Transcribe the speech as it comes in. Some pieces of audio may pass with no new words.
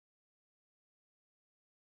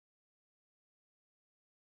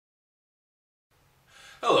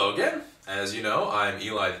Hello again. As you know, I'm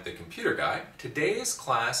Eli the Computer Guy. Today's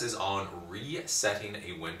class is on resetting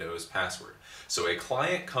a Windows password. So a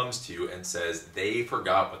client comes to you and says they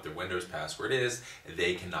forgot what their Windows password is,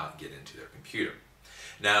 they cannot get into their computer.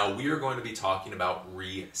 Now we are going to be talking about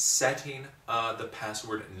resetting the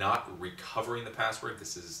password, not recovering the password.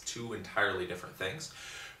 This is two entirely different things.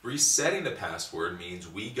 Resetting the password means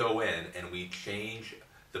we go in and we change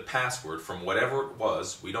the password from whatever it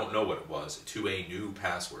was, we don't know what it was, to a new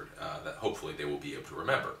password that hopefully they will be able to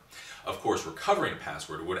remember. Of course, recovering a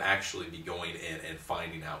password would actually be going in and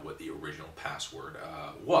finding out what the original password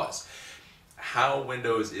was. How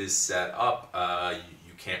Windows is set up,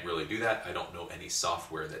 you can't really do that. I don't know any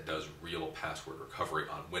software that does real password recovery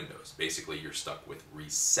on Windows. Basically, you're stuck with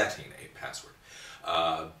resetting a password.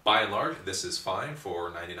 By and large, this is fine for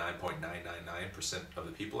 99.999% of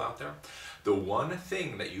the people out there. The one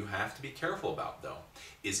thing that you have to be careful about, though,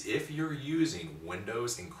 is if you're using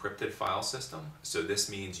Windows Encrypted File System, so this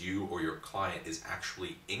means you or your client is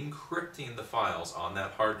actually encrypting the files on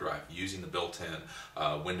that hard drive using the built-in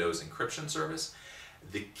Windows encryption service,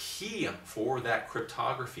 the key for that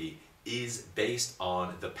cryptography is based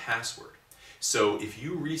on the password. So if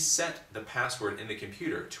you reset the password in the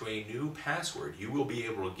computer to a new password, you will be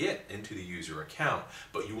able to get into the user account,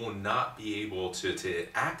 but you will not be able to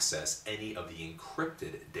access any of the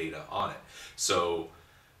encrypted data on it. So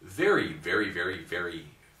very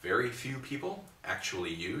few people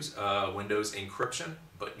actually use Windows encryption,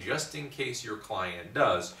 but just in case your client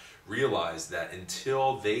does, realize that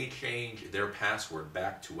until they change their password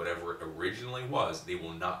back to whatever it originally was, they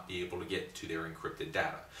will not be able to get to their encrypted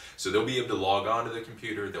data. So they'll be able to log on to the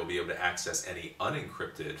computer, they'll be able to access any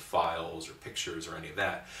unencrypted files or pictures or any of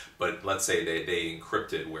that, but let's say they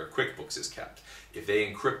encrypted where QuickBooks is kept. If they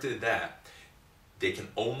encrypted that, they can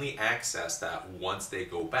only access that once they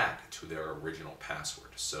go back to their original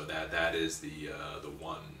password. So that is the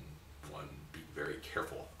one be very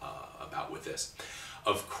careful about with this.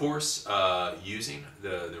 Of course, using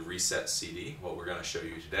the reset CD, what we're going to show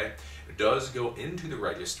you today, does go into the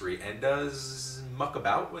registry and does muck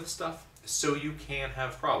about with stuff, so you can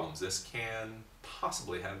have problems. This can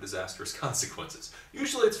possibly have disastrous consequences.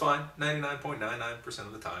 Usually it's fine, 99.99%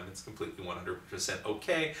 of the time it's completely 100%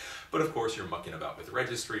 okay, but of course you're mucking about with the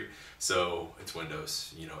registry, so it's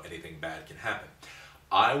Windows, you know, anything bad can happen.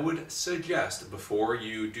 I would suggest, before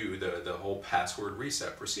you do the whole password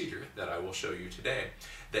reset procedure that I will show you today,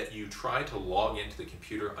 that you try to log into the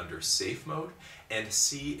computer under safe mode and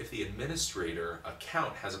see if the administrator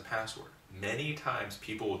account has a password. Many times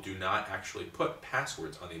people do not actually put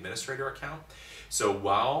passwords on the administrator account. So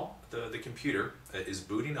while the computer is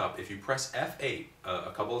booting up, if you press F8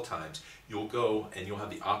 a couple of times, you'll go and you'll have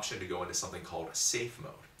the option to go into something called safe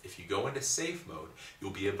mode. If you go into safe mode, you'll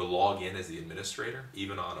be able to log in as the administrator,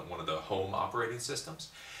 even on one of the home operating systems.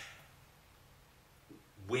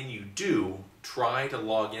 When you do, try to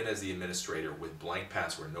log in as the administrator with blank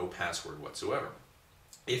password, no password whatsoever.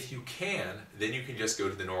 If you can, then you can just go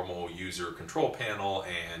to the normal user control panel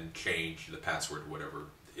and change the password, whatever,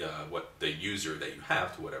 what the user that you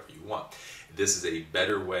have to whatever you want. This is a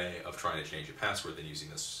better way of trying to change a password than using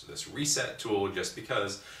this reset tool, just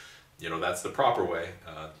because, you know, that's the proper way.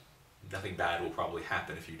 Nothing bad will probably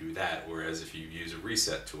happen if you do that, whereas if you use a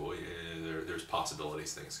reset tool, there's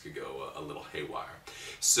possibilities things could go a little haywire.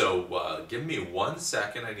 So give me 1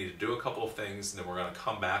 second, I need to do a couple of things, and then we're going to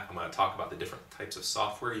come back. I'm going to talk about the different types of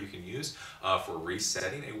software you can use for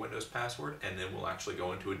resetting a Windows password, and then we'll actually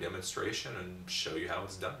go into a demonstration and show you how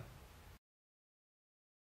it's done.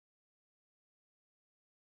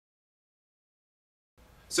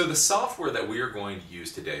 So the software that we are going to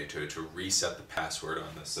use today to reset the password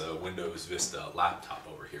on this Windows Vista laptop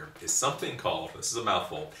over here is something called, this is a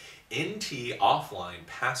mouthful, NT Offline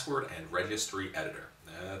Password and Registry Editor.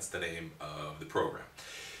 That's the name of the program.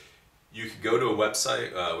 You can go to a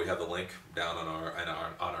website, we have the link down on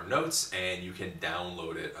our notes, and you can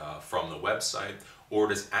download it from the website, or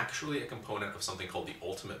it is actually a component of something called the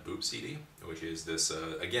Ultimate Boot CD, which is this,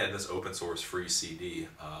 again, this open source free CD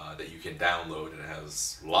that you can download, and it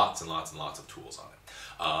has lots and lots and lots of tools on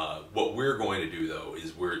it. What we're going to do, though,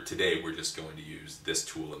 is today we're just going to use this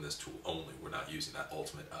tool and this tool only. We're not using that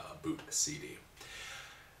Ultimate Boot CD.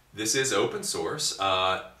 This is open source.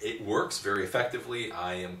 It works very effectively.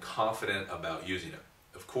 I am confident about using it.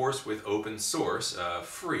 Of course, with open source,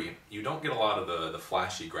 free, you don't get a lot of the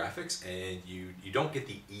flashy graphics, and you don't get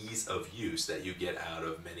the ease of use that you get out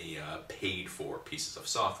of many paid-for pieces of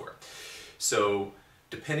software. So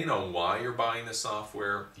Depending on why you're buying the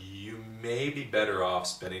software, you may be better off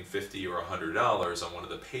spending $50 or $100 on one of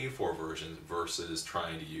the paid-for versions versus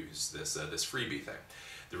trying to use this freebie thing.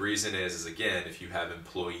 The reason is again, if you have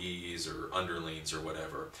employees or underlings or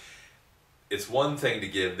whatever, it's one thing to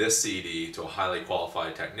give this CD to a highly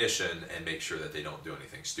qualified technician and make sure that they don't do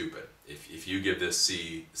anything stupid. If you give this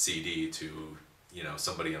CD to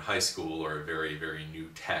somebody in high school or a very, very new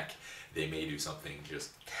tech, they may do something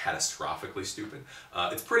just catastrophically stupid.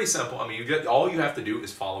 It's pretty simple. I mean, all you have to do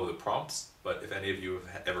is follow the prompts, but if any of you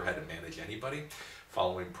have ever had to manage anybody,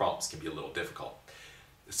 following prompts can be a little difficult.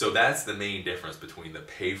 So that's the main difference between the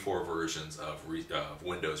paid-for versions of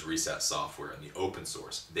Windows Reset software and the open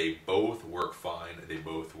source. They both work fine. They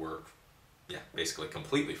both work, basically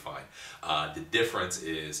completely fine. The difference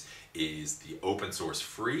is the open source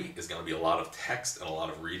free is going to be a lot of text and a lot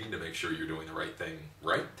of reading to make sure you're doing the right thing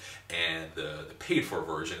right. And the paid-for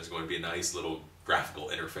version is going to be a nice little graphical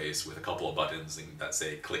interface with a couple of buttons that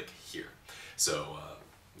say click here. So,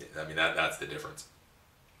 I mean, that's the difference.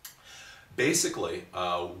 Basically,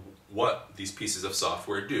 what these pieces of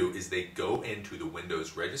software do is they go into the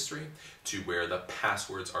Windows registry to where the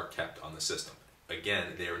passwords are kept on the system.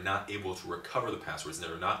 Again, they are not able to recover the passwords.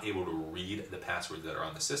 They're not able to read the passwords that are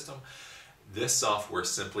on the system. This software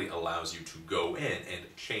simply allows you to go in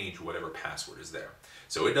and change whatever password is there.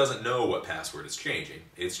 So it doesn't know what password is changing.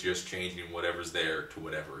 It's just changing whatever's there to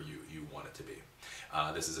whatever you want it to be.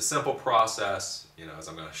 This is a simple process. As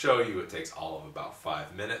I'm going to show you, it takes all of about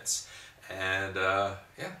 5 minutes. And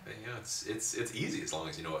it's easy as long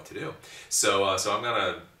as you know what to do. So I'm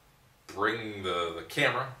going to bring the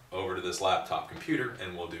camera over to this laptop computer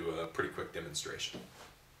and we'll do a pretty quick demonstration.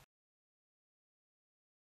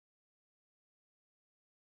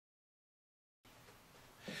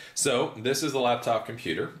 So this is the laptop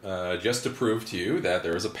computer, just to prove to you that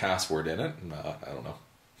there is a password in it. I don't know.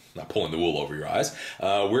 Not pulling the wool over your eyes.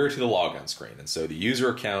 We're to the logon screen, and so the user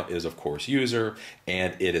account is of course user,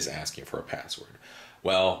 and it is asking for a password.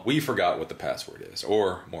 Well, we forgot what the password is,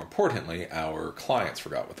 or more importantly, our clients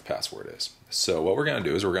forgot what the password is. So what we're going to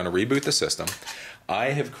do is we're going to reboot the system. I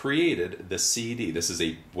have created the CD. This is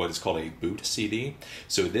what is called a boot CD.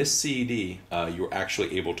 So this CD, you're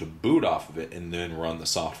actually able to boot off of it and then run the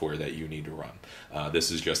software that you need to run.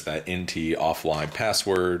 This is just that NT offline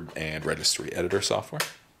password and registry editor software.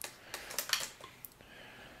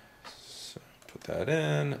 Put that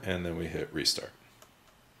in, and then we hit restart.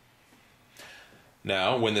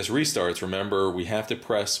 Now, when this restarts, remember we have to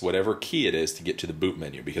press whatever key it is to get to the boot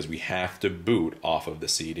menu because we have to boot off of the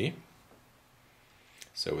CD.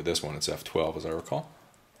 So with this one, it's F12 as I recall.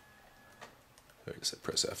 So I just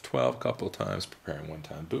press F12 a couple of times, preparing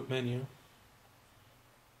one-time boot menu.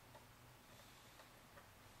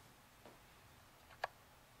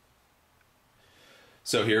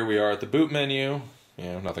 So here we are at the boot menu.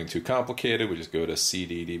 Nothing too complicated. We just go to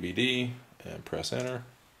CD DVD and press enter.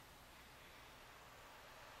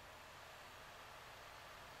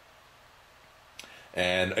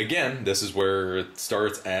 And again, this is where it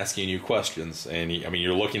starts asking you questions. And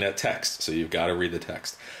you're looking at text, so you've got to read the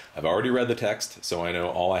text. I've already read the text, so I know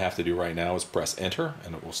all I have to do right now is press enter,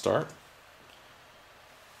 and it will start.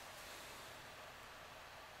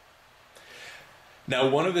 Now,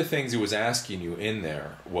 one of the things it was asking you in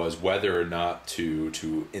there was whether or not to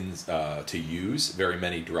use very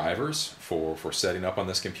many drivers for setting up on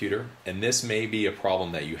this computer. And this may be a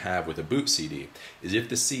problem that you have with a boot CD, is if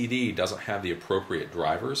the CD doesn't have the appropriate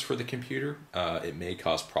drivers for the computer, it may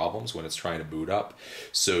cause problems when it's trying to boot up.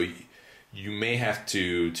 So you may have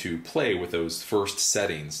to play with those first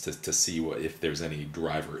settings to see if there's any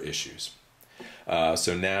driver issues.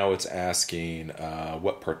 So now it's asking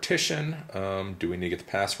what partition do we need to get the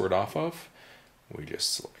password off of. We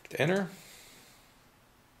just select enter.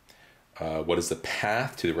 What is the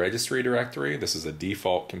path to the registry directory? This is a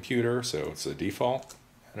default computer, so it's a default.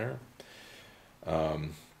 Enter.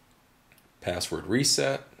 Password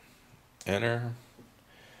reset. Enter.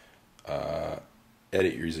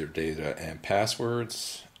 Edit user data and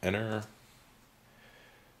passwords. Enter.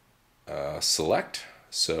 Select.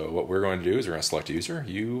 So what we're going to do is we're going to select user,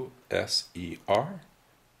 U-S-E-R,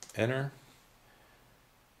 enter.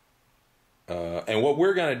 And what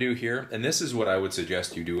we're going to do here, and this is what I would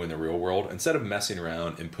suggest you do in the real world, instead of messing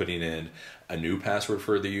around and putting in a new password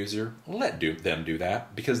for the user, let them do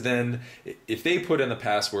that, because then if they put in the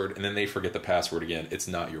password and then they forget the password again, it's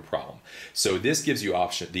not your problem. So this gives you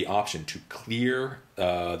the option to clear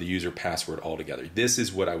the user password altogether. This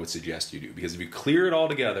is what I would suggest you do, because if you clear it all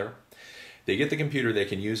together, they get the computer, they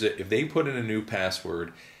can use it. If they put in a new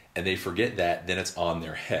password and they forget that, then it's on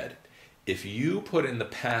their head. If you put in the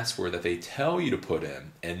password that they tell you to put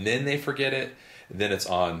in and then they forget it, then it's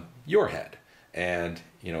on your head. And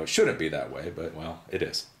it shouldn't be that way, but well, it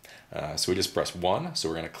is. So we just press 1. So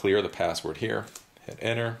we're going to clear the password here. Hit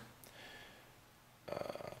enter.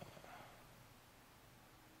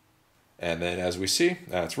 And then as we see,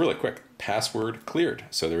 it's really quick. Password cleared.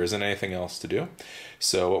 So there isn't anything else to do.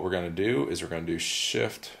 So what we're going to do is we're going to do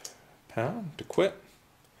Shift# to quit.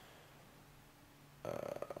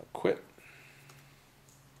 Quit.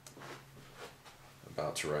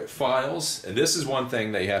 About to write files. And this is one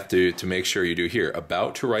thing that you have to make sure you do here.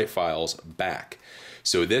 About to write files back.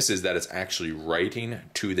 So this is that it's actually writing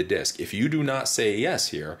to the disk. If you do not say yes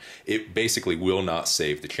here, it basically will not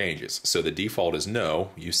save the changes. So the default is no.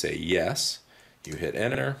 You say yes. You hit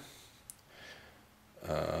enter.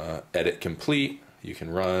 Edit complete. You can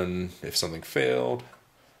run if something failed.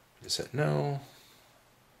 Just hit no.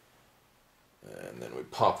 And then we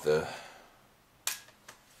pop the...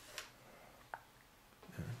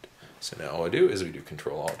 So now all I do is we do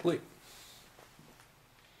Control-Alt-Delete.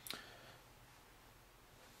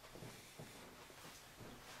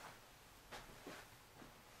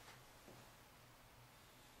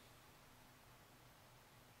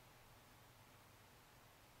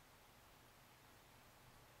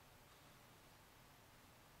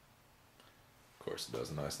 Of course, it does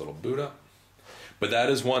a nice little boot up. But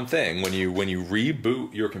that is one thing, when you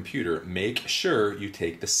reboot your computer, make sure you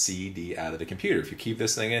take the CD out of the computer. If you keep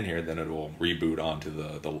this thing in here, then it will reboot onto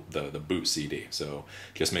the boot CD. So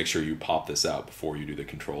just make sure you pop this out before you do the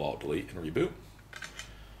Control-Alt-Delete and reboot.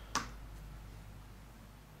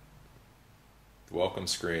 Welcome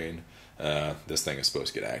screen. This thing is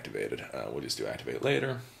supposed to get activated. We'll just do activate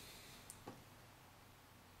later.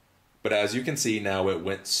 But as you can see, now it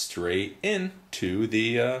went straight into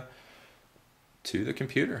the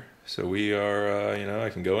computer. So we are, I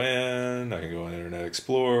can go in, I can go on Internet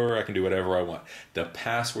Explorer, I can do whatever I want. The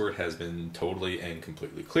password has been totally and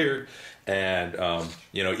completely cleared. And,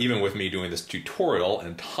 even with me doing this tutorial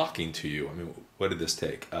and talking to you, I mean, what did this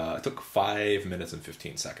take? It took 5 minutes and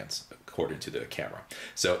 15 seconds, according to the camera.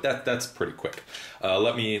 So that's pretty quick.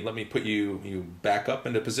 Let me put you back up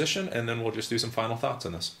into position, and then we'll just do some final thoughts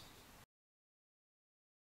on this.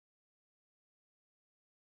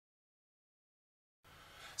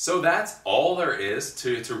 So that's all there is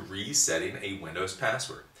to resetting a Windows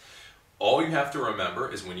password. All you have to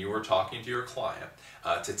remember is when you are talking to your client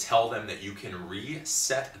to tell them that you can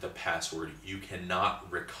reset the password, you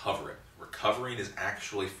cannot recover it. Recovering is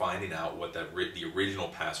actually finding out what the original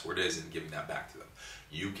password is and giving that back to them.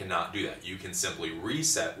 You cannot do that. You can simply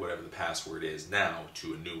reset whatever the password is now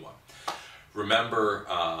to a new one. Remember,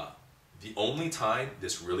 the only time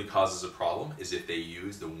this really causes a problem is if they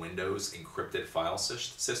use the Windows Encrypted File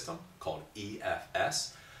System called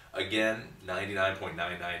EFS. Again,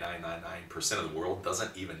 99.99999% of the world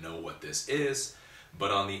doesn't even know what this is,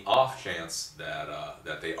 but on the off chance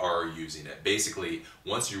that they are using it, basically,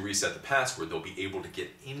 once you reset the password, they'll be able to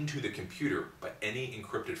get into the computer, but any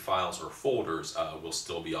encrypted files or folders will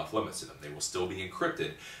still be off limits to them. They will still be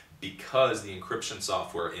encrypted, because the encryption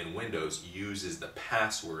software in Windows uses the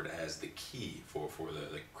password as the key for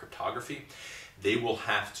the cryptography. They will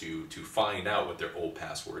have to find out what their old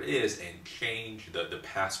password is and change the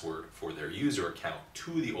password for their user account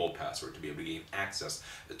to the old password to be able to gain access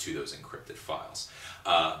to those encrypted files.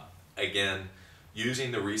 Again,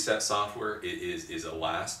 using the reset software is a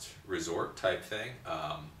last resort type thing.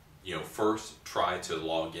 First try to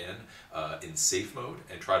log in safe mode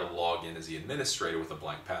and try to log in as the administrator with a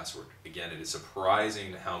blank password. Again, it is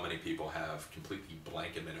surprising how many people have completely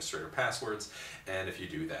blank administrator passwords, and if you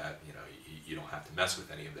do that, you don't have to mess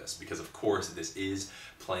with any of this, because of course this is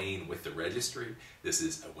playing with the registry. This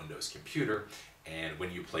is a Windows computer, and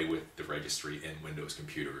when you play with the registry in Windows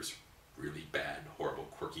computers, really bad, horrible,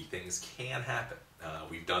 quirky things can happen.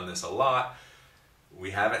 We've done this a lot.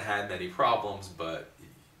 We haven't had many problems, but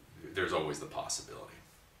there's always the possibility.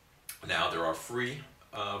 Now, there are free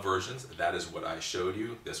versions. That is what I showed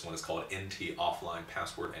you. This one is called NT Offline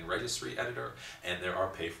Password and Registry Editor, and there are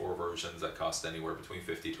pay-for versions that cost anywhere between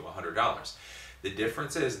 $50 to $100. The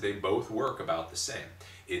difference is they both work about the same.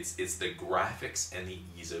 It's the graphics and the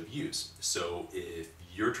ease of use. So if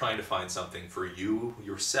you're trying to find something for you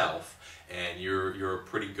yourself and you're a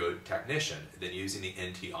pretty good technician, then using the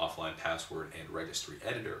NT Offline Password and Registry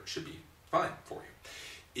Editor should be fine for you.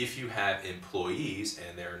 If you have employees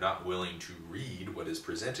and they're not willing to read what is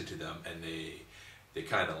presented to them and they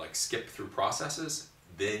kind of like skip through processes,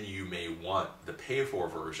 then you may want the pay-for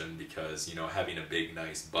version, because having a big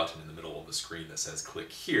nice button in the middle of the screen that says click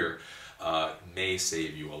here may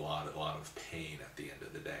save you a lot of pain at the end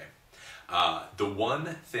of the day. The one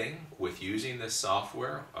thing with using this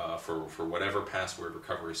software for whatever password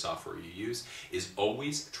recovery software you use is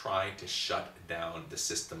always try to shut down the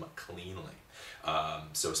system cleanly.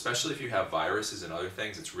 So especially if you have viruses and other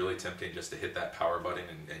things, it's really tempting just to hit that power button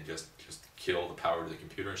and just kill the power to the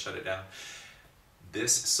computer and shut it down.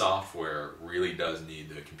 This software really does need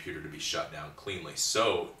the computer to be shut down cleanly.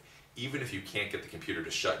 So even if you can't get the computer to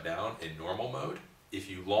shut down in normal mode, if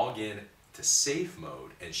you log in to safe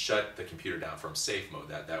mode and shut the computer down from safe mode,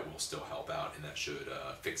 that will still help out, and that should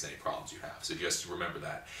fix any problems you have. So just remember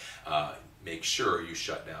that. Make sure you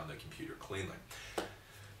shut down the computer cleanly.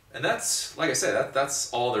 And that's, like I said,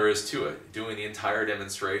 that's all there is to it. Doing the entire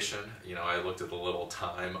demonstration, you know, I looked at the little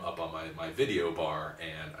time up on my video bar,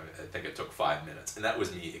 and I think it took 5 minutes. And that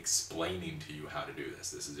was me explaining to you how to do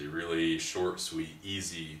this. This is a really short, sweet,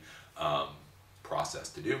 easy process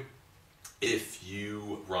to do. If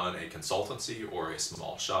you run a consultancy or a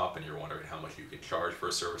small shop and you're wondering how much you can charge for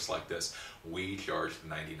a service like this, we charge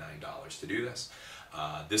 $99 to do this.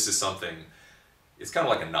 This is something, it's kind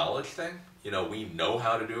of like a knowledge thing. You know, we know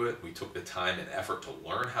how to do it. We took the time and effort to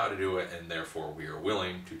learn how to do it, and therefore we are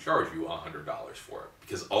willing to charge you $100 for it.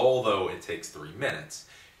 Because although it takes 3 minutes,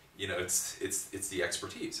 you know, it's the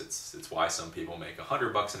expertise. It's why some people make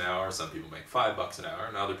 $100 an hour, some people make $5 an hour,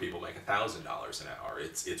 and other people make $1,000 an hour.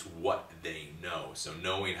 It's what they know. So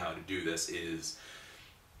knowing how to do this is,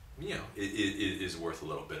 you know, it is worth a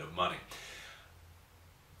little bit of money.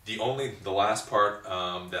 The last part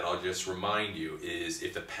that I'll just remind you is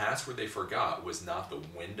if the password they forgot was not the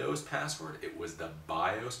Windows password, it was the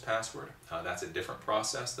BIOS password. That's a different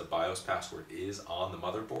process. The BIOS password is on the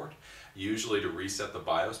motherboard. Usually to reset the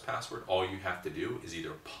BIOS password, all you have to do is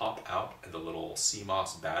either pop out the little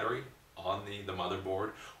CMOS battery on the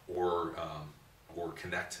motherboard, or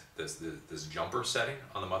connect this jumper setting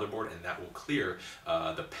on the motherboard, and that will clear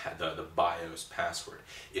the BIOS password.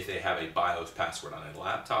 If they have a BIOS password on a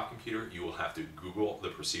laptop computer, you will have to Google the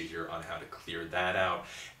procedure on how to clear that out.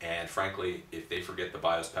 And frankly, if they forget the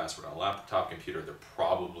BIOS password on a laptop computer, they're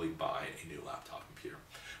probably buying a new laptop computer.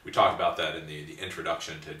 We talked about that in the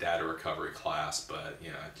introduction to data recovery class, but you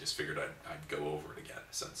know, I just figured I'd go over it again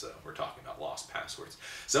since we're talking about lost passwords.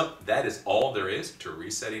 So that is all there is to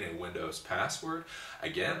resetting a Windows password.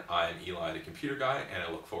 Again, I'm Eli the Computer Guy, and I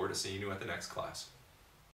look forward to seeing you at the next class.